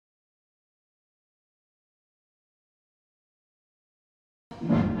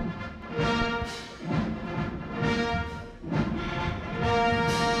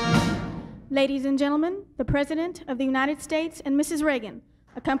Ladies and gentlemen, the President of the United States and Mrs. Reagan,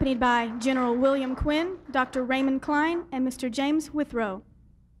 accompanied by General William Quinn, Dr. Raymond Klein, and Mr. James Withrow.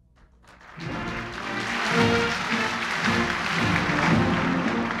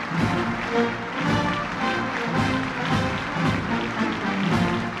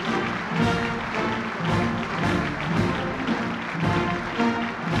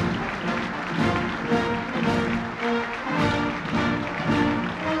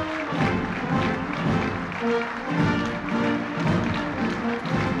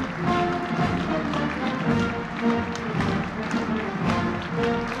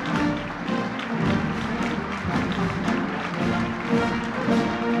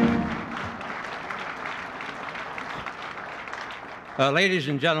 Ladies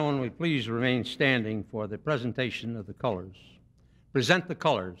and gentlemen, will you please remain standing for the presentation of the colors. Present the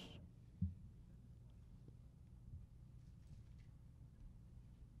colors.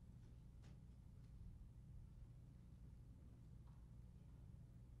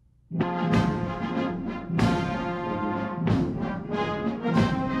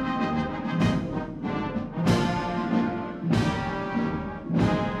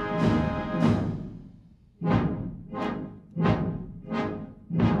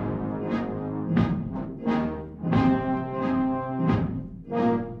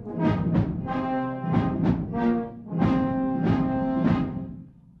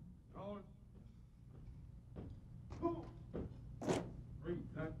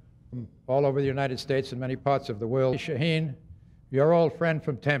 All over the United States and many parts of the world. Shaheen, your old friend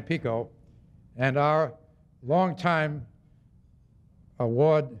from Tampico, and our longtime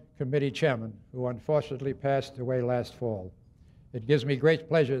award committee chairman, who unfortunately passed away last fall. It gives me great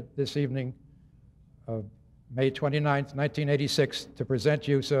pleasure this evening of May 29th, 1986, to present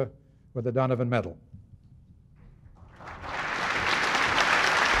you, sir, with the Donovan Medal.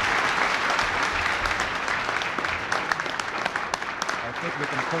 I think we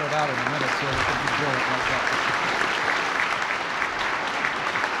can pull it out in a minute so we can enjoy it like that.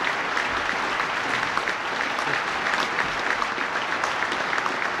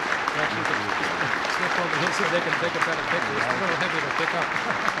 Slip over here so they can take a better picture. It's a little heavy to pick up.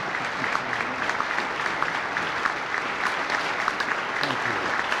 Thank you.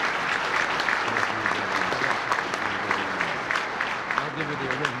 I'll give you the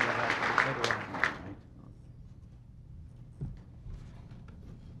original later on.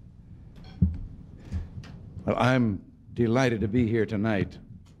 Well, I'm delighted to be here tonight.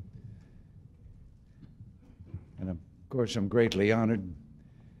 And of course, I'm greatly honored.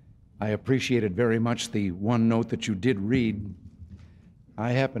 I appreciated very much the one note that you did read.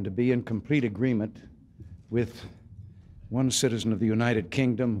 I happen to be in complete agreement with one citizen of the United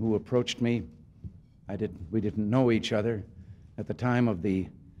Kingdom who approached me. We didn't know each other at the time of the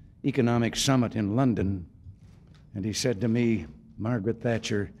economic summit in London. And he said to me, "Margaret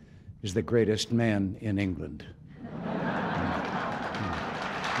Thatcher is the greatest man in England."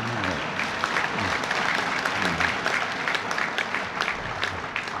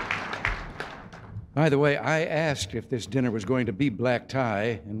 By the way, I asked if this dinner was going to be black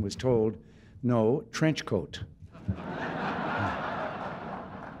tie and was told, no, trench coat.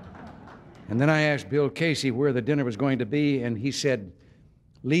 And then I asked Bill Casey where the dinner was going to be, and he said,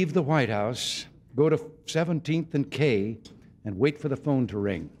 leave the White House, go to 17th and K, and wait for the phone to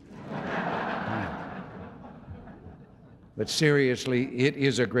ring. But seriously, it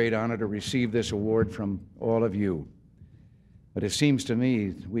is a great honor to receive this award from all of you. But it seems to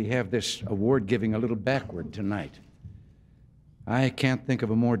me we have this award giving a little backward tonight. I can't think of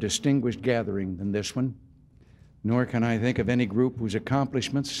a more distinguished gathering than this one, nor can I think of any group whose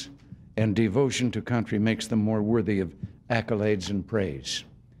accomplishments and devotion to country makes them more worthy of accolades and praise.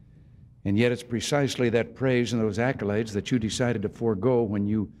 And yet it's precisely that praise and those accolades that you decided to forego when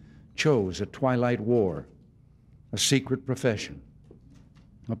you chose a twilight war, a secret profession,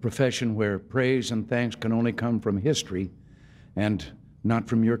 a profession where praise and thanks can only come from history and not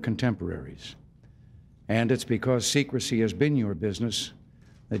from your contemporaries. And it's because secrecy has been your business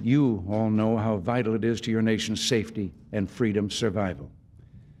that you all know how vital it is to your nation's safety and freedom's survival.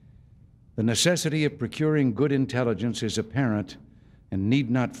 The necessity of procuring good intelligence is apparent and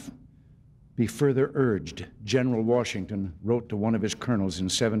need not be further urged, General Washington wrote to one of his colonels in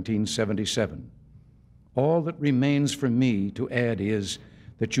 1777. All that remains for me to add is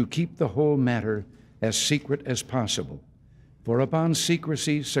that you keep the whole matter as secret as possible. For upon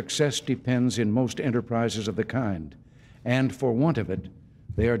secrecy, success depends in most enterprises of the kind, and for want of it,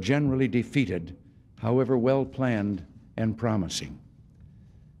 they are generally defeated, however well planned and promising.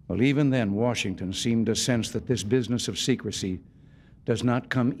 Well, even then, Washington seemed to sense that this business of secrecy does not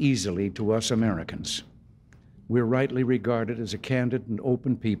come easily to us Americans. We're rightly regarded as a candid and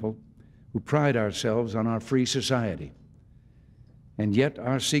open people who pride ourselves on our free society. And yet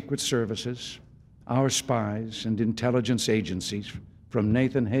our secret services, our spies and intelligence agencies, from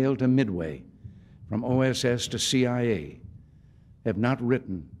Nathan Hale to Midway, from OSS to CIA, have not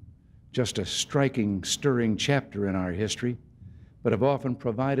written just a striking, stirring chapter in our history, but have often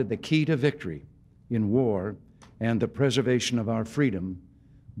provided the key to victory in war and the preservation of our freedom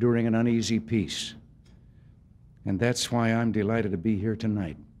during an uneasy peace. And that's why I'm delighted to be here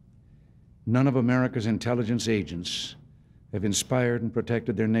tonight. None of America's intelligence agents have inspired and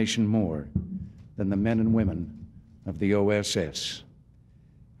protected their nation more than the men and women of the OSS.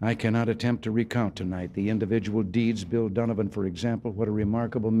 I cannot attempt to recount tonight the individual deeds. Bill Donovan, for example, what a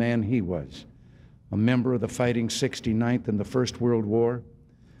remarkable man he was. A member of the Fighting 69th in the First World War,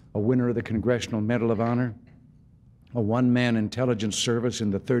 a winner of the Congressional Medal of Honor, a one-man intelligence service in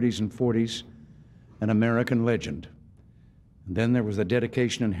the 30s and 40s, an American legend. And then there was the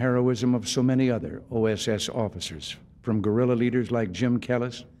dedication and heroism of so many other OSS officers, from guerrilla leaders like Jim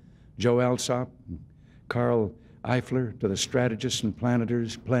Kellis, Joe Alsop, and Carl Eifler, to the strategists and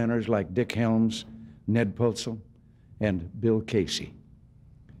planners like Dick Helms, Ned Pulsel, and Bill Casey.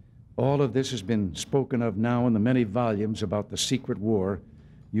 All of this has been spoken of now in the many volumes about the secret war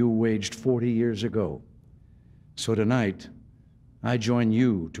you waged 40 years ago. So tonight, I join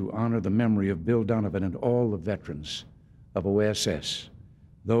you to honor the memory of Bill Donovan and all the veterans of OSS,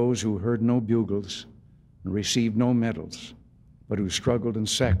 those who heard no bugles and received no medals, but who struggled and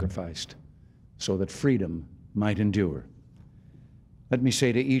sacrificed so that freedom might endure. Let me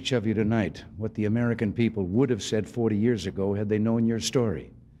say to each of you tonight what the American people would have said 40 years ago had they known your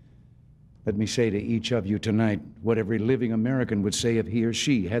story. Let me say to each of you tonight what every living American would say if he or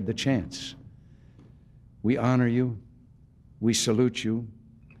she had the chance. We honor you, we salute you,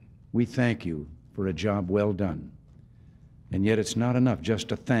 we thank you for a job well done. And yet it's not enough just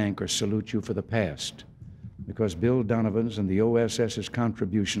to thank or salute you for the past, because Bill Donovan's and the OSS's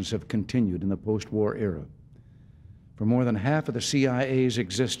contributions have continued in the post-war era. For more than half of the CIA's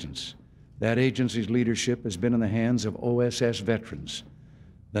existence, that agency's leadership has been in the hands of OSS veterans.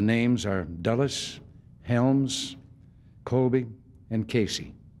 The names are Dulles, Helms, Colby, and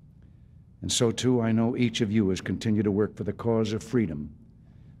Casey. And so, too, I know each of you has continued to work for the cause of freedom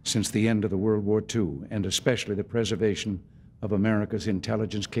since the end of the World War II, and especially the preservation of America's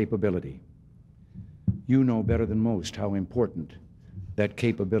intelligence capability. You know better than most how important that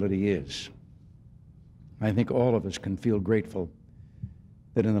capability is. I think all of us can feel grateful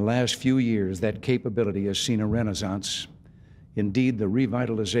that in the last few years that capability has seen a renaissance. Indeed, the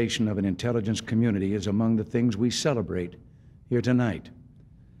revitalization of an intelligence community is among the things we celebrate here tonight.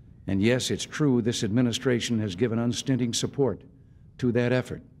 And yes, it's true, this administration has given unstinting support to that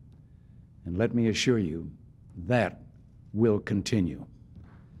effort. And let me assure you, that will continue.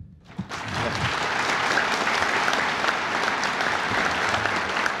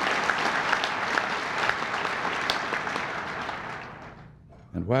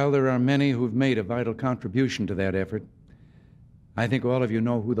 And while there are many who've made a vital contribution to that effort, I think all of you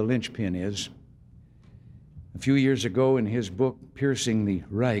know who the linchpin is. A few years ago, in his book, Piercing the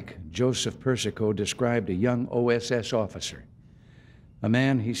Reich, Joseph Persico described a young OSS officer, a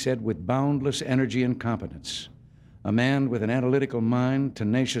man, he said, with boundless energy and competence, a man with an analytical mind,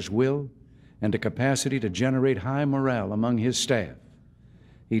 tenacious will, and a capacity to generate high morale among his staff.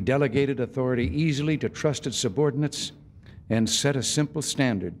 He delegated authority easily to trusted subordinates and set a simple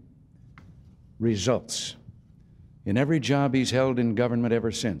standard: results. In every job he's held in government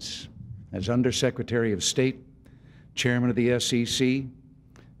ever since, as Undersecretary of State, Chairman of the SEC,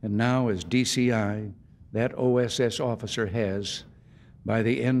 and now as DCI, that OSS officer has, by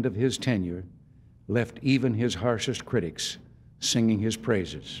the end of his tenure, left even his harshest critics singing his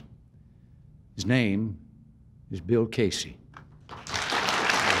praises. His name is Bill Casey.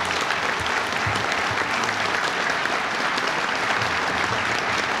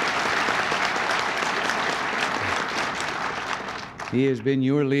 He has been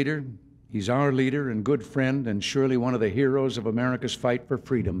your leader, he's our leader and good friend, and surely one of the heroes of America's fight for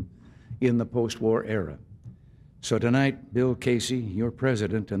freedom in the post-war era. So tonight, Bill Casey, your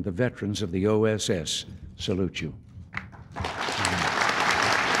president, and the veterans of the OSS salute you.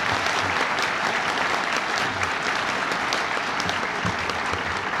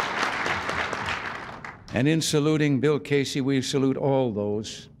 And in saluting Bill Casey, we salute all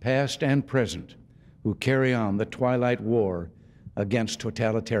those, past and present, who carry on the twilight war against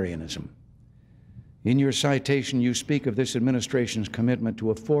totalitarianism. In your citation, you speak of this administration's commitment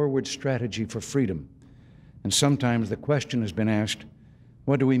to a forward strategy for freedom. And sometimes the question has been asked,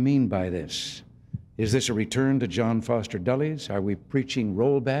 what do we mean by this? Is this a return to John Foster Dulles? Are we preaching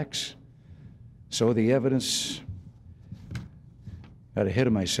rollbacks? So the evidence, got ahead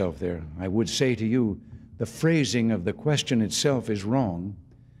of myself there. I would say to you, the phrasing of the question itself is wrong,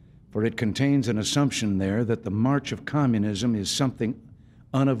 for it contains an assumption there that the march of communism is something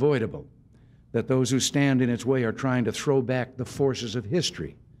unavoidable, that those who stand in its way are trying to throw back the forces of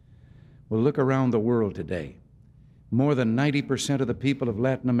history. Well, look around the world today. More than 90% of the people of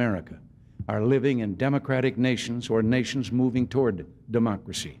Latin America are living in democratic nations or nations moving toward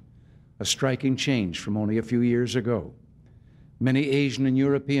democracy, a striking change from only a few years ago. Many Asian and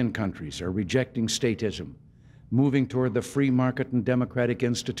European countries are rejecting statism, moving toward the free market and democratic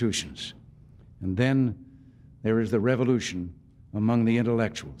institutions. And then there is the revolution among the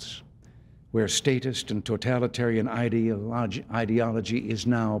intellectuals, where statist and totalitarian ideology is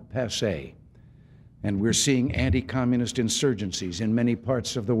now passé. And we're seeing anti-communist insurgencies in many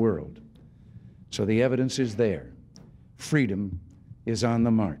parts of the world. So the evidence is there. Freedom is on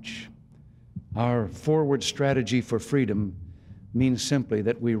the march. Our forward strategy for freedom means simply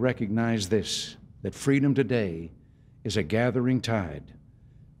that we recognize this, that freedom today is a gathering tide,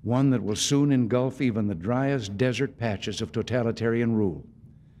 one that will soon engulf even the driest desert patches of totalitarian rule.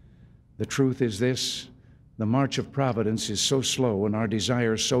 The truth is this: the march of providence is so slow and our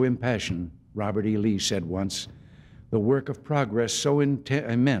desires so impassioned, Robert E. Lee said once, the work of progress so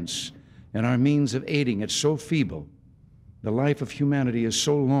immense, and our means of aiding it so feeble, the life of humanity is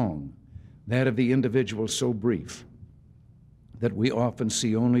so long, that of the individual so brief, that we often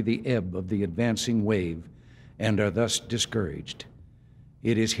see only the ebb of the advancing wave and are thus discouraged.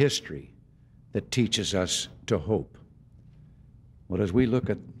 It is history that teaches us to hope. Well, as we look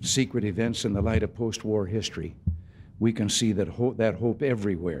at secret events in the light of post-war history, we can see that hope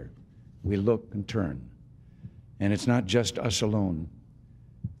everywhere we look and turn. And it's not just us alone.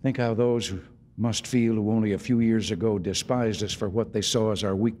 Think how those who must feel who only a few years ago despised us for what they saw as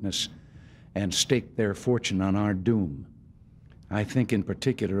our weakness and staked their fortune on our doom. I think in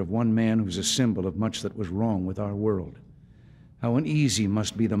particular of one man who's a symbol of much that was wrong with our world. How uneasy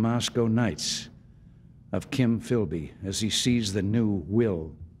must be the Moscow nights of Kim Philby as he sees the new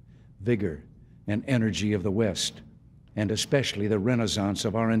will, vigor, and energy of the West, and especially the renaissance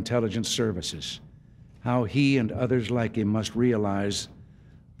of our intelligence services. How he and others like him must realize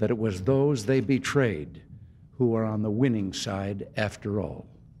that it was those they betrayed who are on the winning side after all.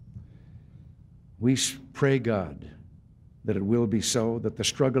 We pray God that it will be so, that the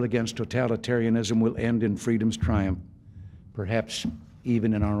struggle against totalitarianism will end in freedom's triumph, perhaps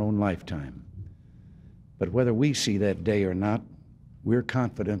even in our own lifetime. But whether we see that day or not, we're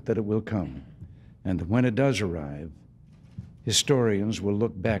confident that it will come. And when it does arrive, historians will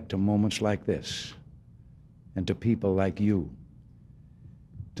look back to moments like this and to people like you,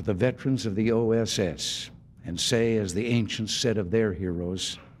 to the veterans of the OSS, and say, as the ancients said of their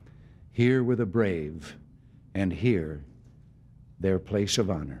heroes, here were the brave, and here their place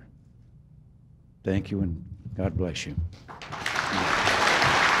of honor. Thank you, and God bless you.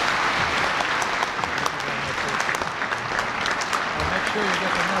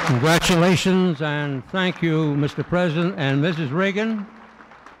 Congratulations, and thank you, Mr. President and Mrs. Reagan,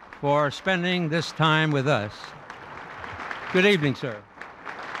 for spending this time with us. Good evening, sir.